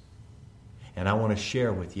purpose. And I want to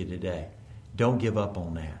share with you today. Don't give up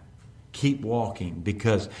on that. Keep walking,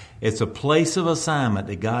 because it's a place of assignment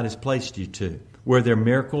that God has placed you to, where there are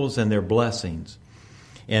miracles and there are blessings.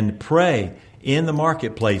 And pray in the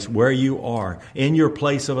marketplace where you are, in your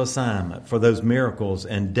place of assignment, for those miracles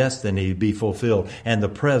and destiny to be fulfilled and the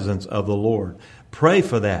presence of the Lord. Pray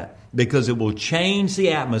for that, because it will change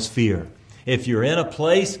the atmosphere. If you're in a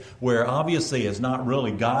place where obviously it's not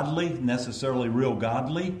really godly, necessarily real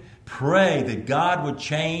godly, pray that God would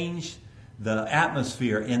change the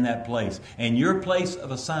atmosphere in that place and your place of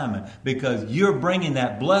assignment, because you're bringing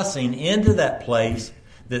that blessing into that place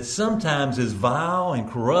that sometimes is vile and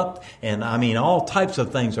corrupt, and all types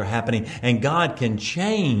of things are happening, and God can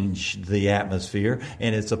change the atmosphere,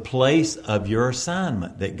 and it's a place of your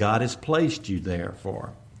assignment that God has placed you there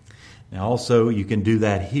for. Now also you can do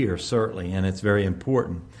that here, certainly, and it's very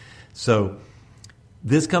important. So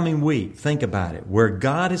this coming week, think about it. Where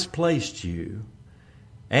God has placed you,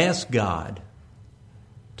 ask God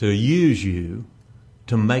to use you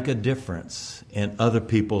to make a difference in other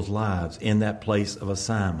people's lives in that place of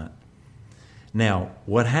assignment. Now,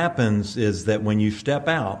 what happens is that when you step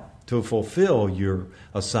out to fulfill your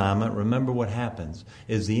assignment, remember what happens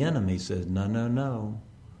is the enemy says, no,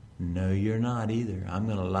 you're not either. I'm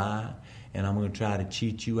going to lie, and I'm going to try to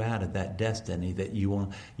cheat you out of that destiny that you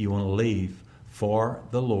want to leave for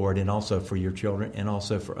the Lord, and also for your children, and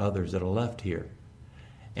also for others that are left here.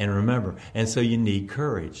 And remember, and so you need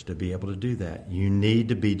courage to be able to do that. You need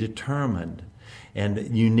to be determined,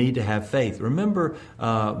 and you need to have faith. Remember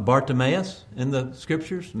Bartimaeus in the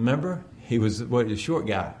scriptures? Remember, he was a short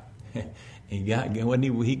guy. He got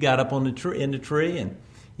up on the tree, in the tree,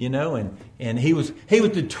 and he was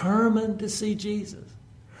determined to see Jesus.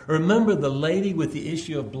 Remember the lady with the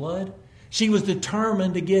issue of blood? She was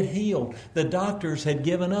determined to get healed. The doctors had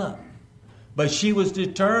given up, but she was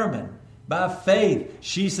determined. By faith,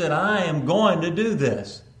 she said, I am going to do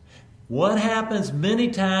this. What happens many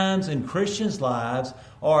times in Christians' lives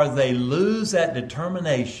are they lose that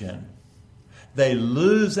determination. They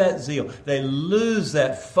lose that zeal. They lose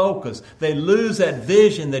that focus. They lose that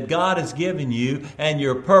vision that God has given you and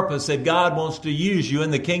your purpose that God wants to use you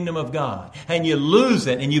in the kingdom of God. And you lose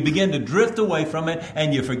it, and you begin to drift away from it,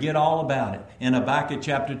 and you forget all about it. In Habakkuk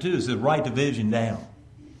chapter 2, it says, write the vision down.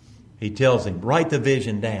 He tells him, write the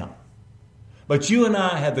vision down. But you and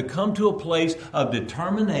I have to come to a place of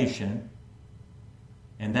determination,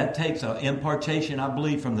 and that takes an impartation, I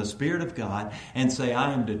believe, from the Spirit of God, and say,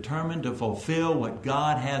 I am determined to fulfill what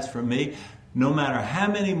God has for me, no matter how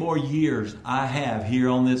many more years I have here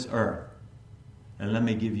on this earth. And let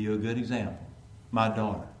me give you a good example. My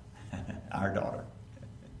daughter, our daughter,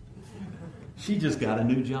 she just got a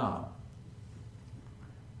new job.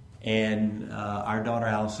 And our daughter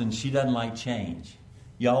Allison, she doesn't like change.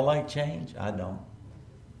 Y'all like change? I don't.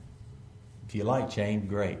 If you like change,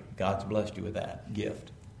 great. God's blessed you with that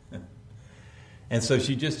gift. And so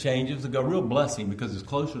she just changed. It was a real blessing because it's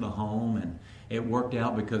closer to home, and it worked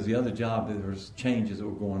out because the other job, there was changes that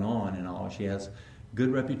were going on and all. She has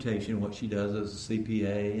good reputation, what she does as a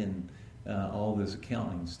CPA and all this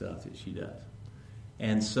accounting stuff that she does.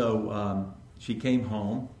 And so she came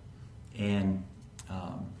home, and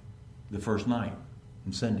the first night,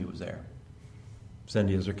 and Cindy was there.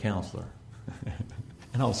 Cindy is her counselor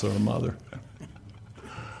and also her mother.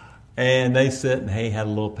 And they sit and had a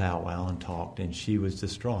little powwow and talked, and she was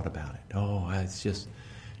distraught about it. Oh,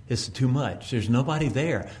 it's too much. There's nobody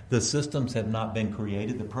there. The systems have not been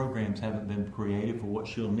created. The programs haven't been created for what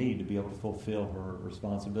she'll need to be able to fulfill her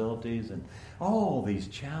responsibilities and all these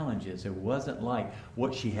challenges. It wasn't like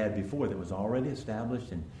what she had before that was already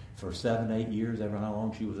established, and for 7-8 years, ever how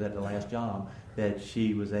long she was at the last job, that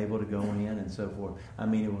she was able to go in and so forth.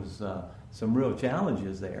 It was some real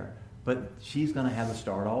challenges there. But she's going to have to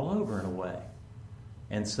start all over in a way.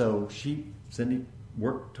 And so Cindy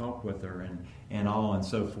talked with her and all and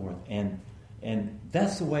so forth. And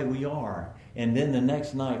that's the way we are. And then the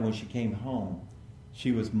next night when she came home,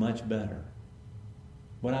 she was much better.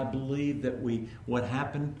 But I believe that what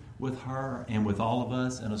happened with her and with all of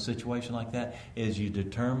us in a situation like that is you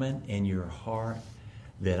determine in your heart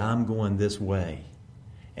that I'm going this way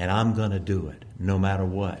and I'm going to do it no matter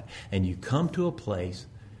what. And you come to a place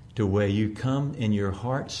to where you come in your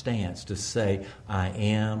heart stance to say, I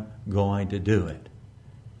am going to do it.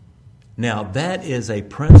 Now, that is a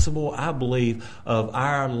principle, I believe, of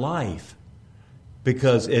our life.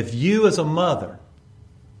 Because if you as a mother,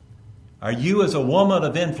 or you as a woman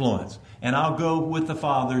of influence, and I'll go with the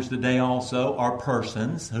fathers today also, or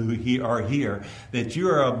persons who are here, that you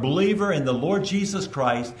are a believer in the Lord Jesus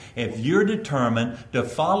Christ, if you're determined to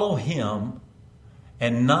follow Him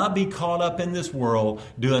and not be caught up in this world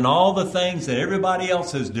doing all the things that everybody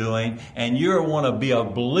else is doing, and you want to be a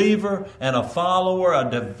believer and a follower, a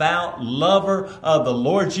devout lover of the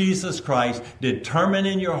Lord Jesus Christ, determine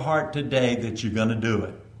in your heart today that you're going to do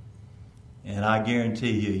it. And I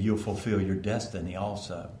guarantee you, you'll fulfill your destiny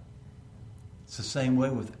also. It's the same way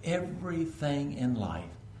with everything in life.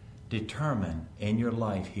 Determine in your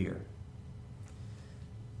life here.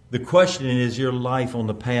 The question is your life on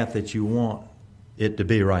the path that you want it to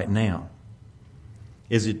be right now?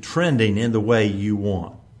 Is it trending in the way you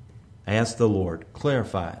want? Ask the Lord.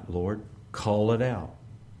 Clarify it, Lord. Call it out.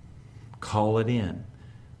 Call it in.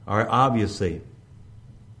 Obviously,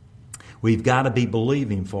 we've got to be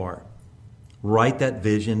believing for it. Write that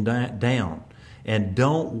vision down. And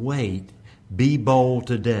don't wait. Be bold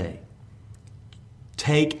today.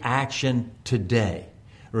 Take action today.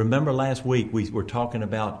 Remember last week we were talking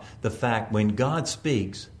about the fact when God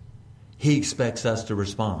speaks, He expects us to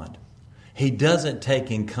respond. He doesn't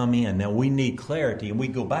take and come in. Now we need clarity, and we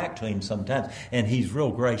go back to Him sometimes, and He's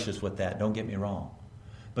real gracious with that. Don't get me wrong.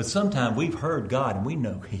 But sometimes we've heard God, and we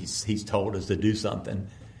know He's told us to do something.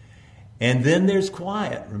 And then there's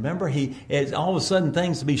quiet. Remember, all of a sudden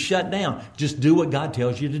things to be shut down. Just do what God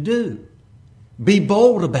tells you to do. Be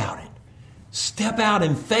bold about it. Step out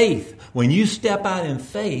in faith. When you step out in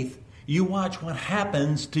faith, you watch what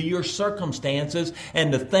happens to your circumstances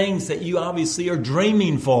and the things that you obviously are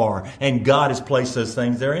dreaming for. And God has placed those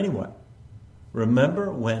things there anyway.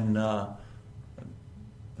 Remember when the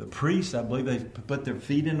priests, I believe they put their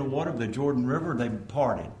feet in the water of the Jordan River, they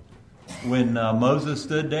parted. When Moses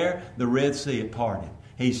stood there, the Red Sea had parted.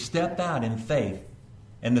 He stepped out in faith.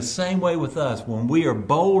 And the same way with us, when we are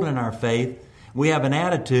bold in our faith, we have an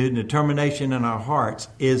attitude and determination in our hearts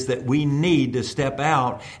is that we need to step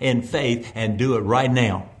out in faith and do it right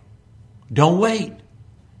now. Don't wait.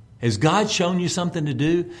 Has God shown you something to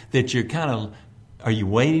do that you're are you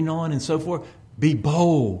waiting on and so forth? Be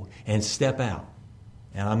bold and step out.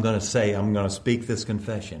 And I'm going to speak this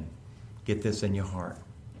confession. Get this in your heart.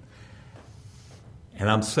 And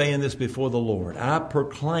I'm saying this before the Lord. I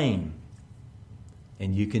proclaim,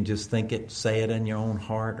 and you can just think it, say it in your own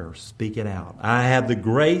heart or speak it out. I have the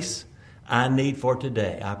grace I need for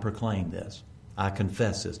today. I proclaim this. I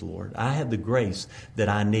confess this, Lord. I have the grace that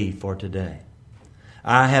I need for today.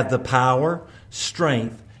 I have the power,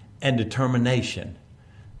 strength, and determination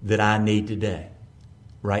that I need today.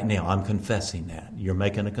 Right now, I'm confessing that. You're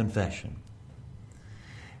making a confession.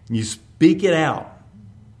 You speak it out.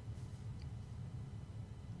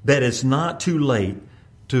 That it's not too late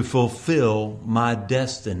to fulfill my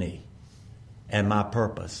destiny and my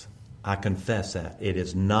purpose. I confess that. It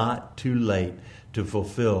is not too late to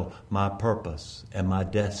fulfill my purpose and my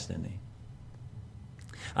destiny.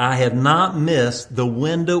 I have not missed the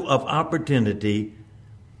window of opportunity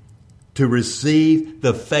to receive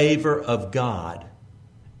the favor of God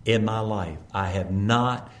in my life. I have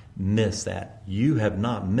not missed that. You have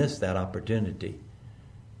not missed that opportunity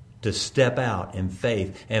to step out in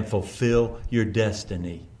faith and fulfill your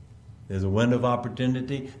destiny. There's a window of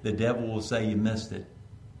opportunity. The devil will say you missed it.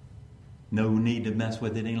 No need to mess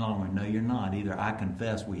with it any longer. No, you're not. Either I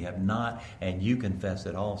confess we have not, and you confess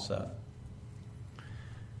it also.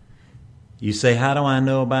 You say, how do I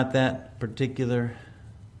know about that particular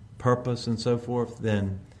purpose and so forth?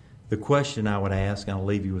 Then the question I would ask, and I'll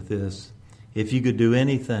leave you with this, if you could do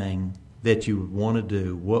anything that you would want to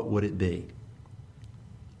do, what would it be?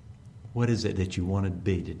 What is it that you want to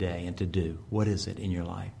be today and to do? What is it in your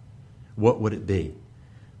life? What would it be?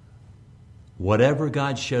 Whatever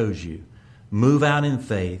God shows you, move out in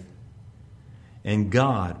faith, and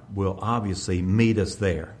God will obviously meet us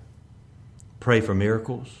there. Pray for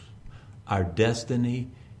miracles, our destiny,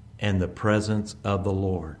 and the presence of the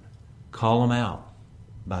Lord. Call them out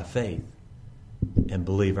by faith and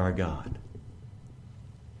believe our God.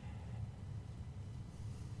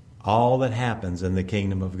 All that happens in the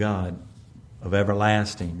kingdom of God, of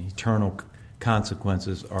everlasting, eternal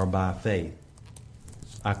consequences, are by faith.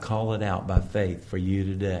 I call it out by faith for you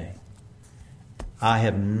today.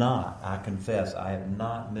 I confess, I have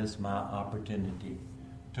not missed my opportunity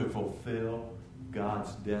to fulfill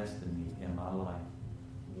God's destiny in my life.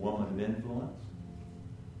 Woman of influence.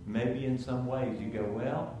 Maybe in some ways you go,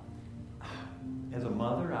 well, as a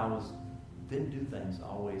mother, didn't do things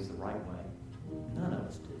always the right way. None of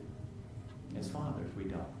us do. As fathers, we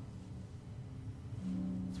don't.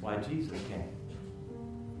 That's why Jesus came.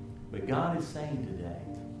 But God is saying today,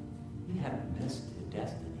 you haven't missed your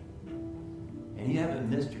destiny. and you haven't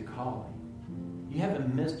missed your calling. You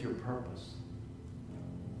haven't missed your purpose.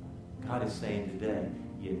 God is saying today,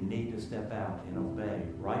 you need to step out and obey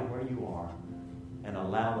right where you are and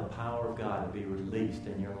allow the power of God to be released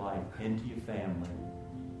in your life, into your family,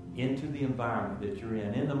 into the environment that you're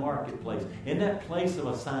in the marketplace, in that place of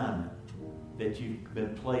assignment that you've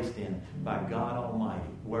been placed in by God Almighty,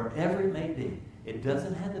 wherever it may be. It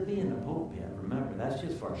doesn't have to be in the pulpit. Remember, that's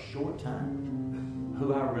just for a short time.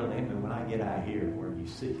 Who I really am, and when I get out here where you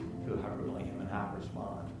see who I really am and how I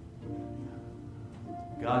respond.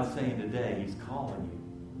 God's saying today, He's calling you.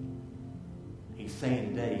 He's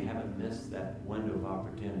saying today, you haven't missed that window of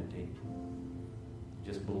opportunity.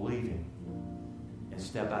 Just believe Him and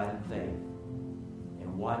step out in faith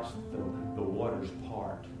and watch the waters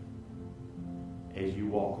part as you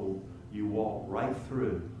walk right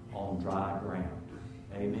through on dry ground.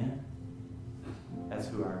 Amen? That's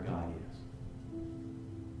who our God is.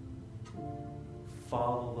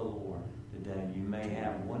 Follow the Lord today. You may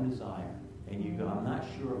have one desire, and you go, I'm not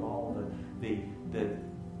sure of all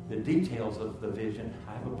the details of the vision.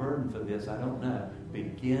 I have a burden for this. I don't know.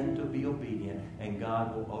 Begin to be obedient, and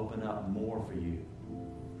God will open up more for you.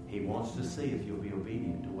 He wants to see if you'll be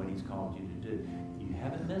obedient to what He's called you to do. You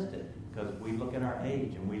haven't missed it, because we look at our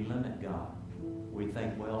age and we limit God. We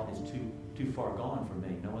think, well, it's too far gone for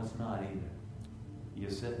me. No, it's not either.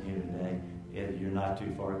 You're sitting here today, you're not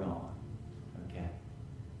too far gone. Okay?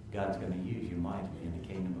 God's going to use you mightily in the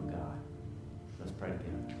kingdom of God. Let's pray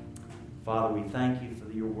together. Father, we thank you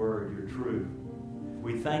for your word, your truth.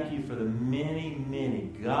 We thank you for the many,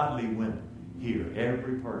 many godly women here,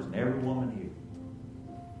 every person, every woman here.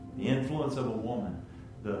 The influence of a woman,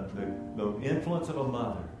 the influence of a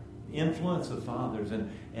mother, the influence of fathers,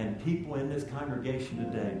 and people in this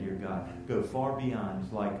congregation today, dear God, go far beyond.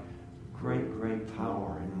 It's like great, great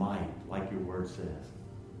power and might, like your word says.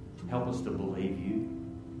 Help us to believe you,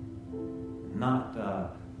 not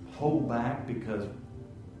hold back because,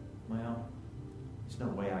 well, there's no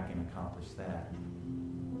way I can accomplish that.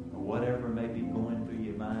 Or whatever may be going through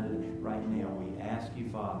your mind right now, we ask you,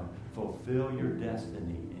 Father, fulfill your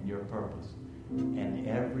destiny and your purpose in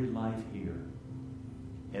every life here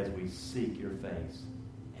as we seek your face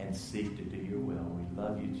and seek to do your will. We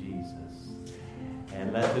love you, Jesus.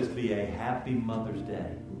 And let this be a happy Mother's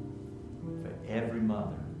Day for every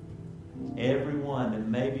mother. Everyone that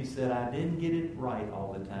maybe said, I didn't get it right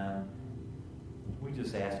all the time. We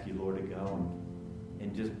just ask you, Lord, to go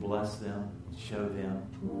and just bless them, show them.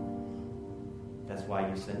 That's why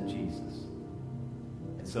you sent Jesus.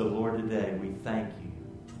 And so, Lord, today we thank you,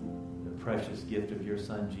 the precious gift of your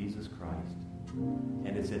Son, Jesus Christ.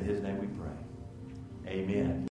 And it's in His name we pray. Amen.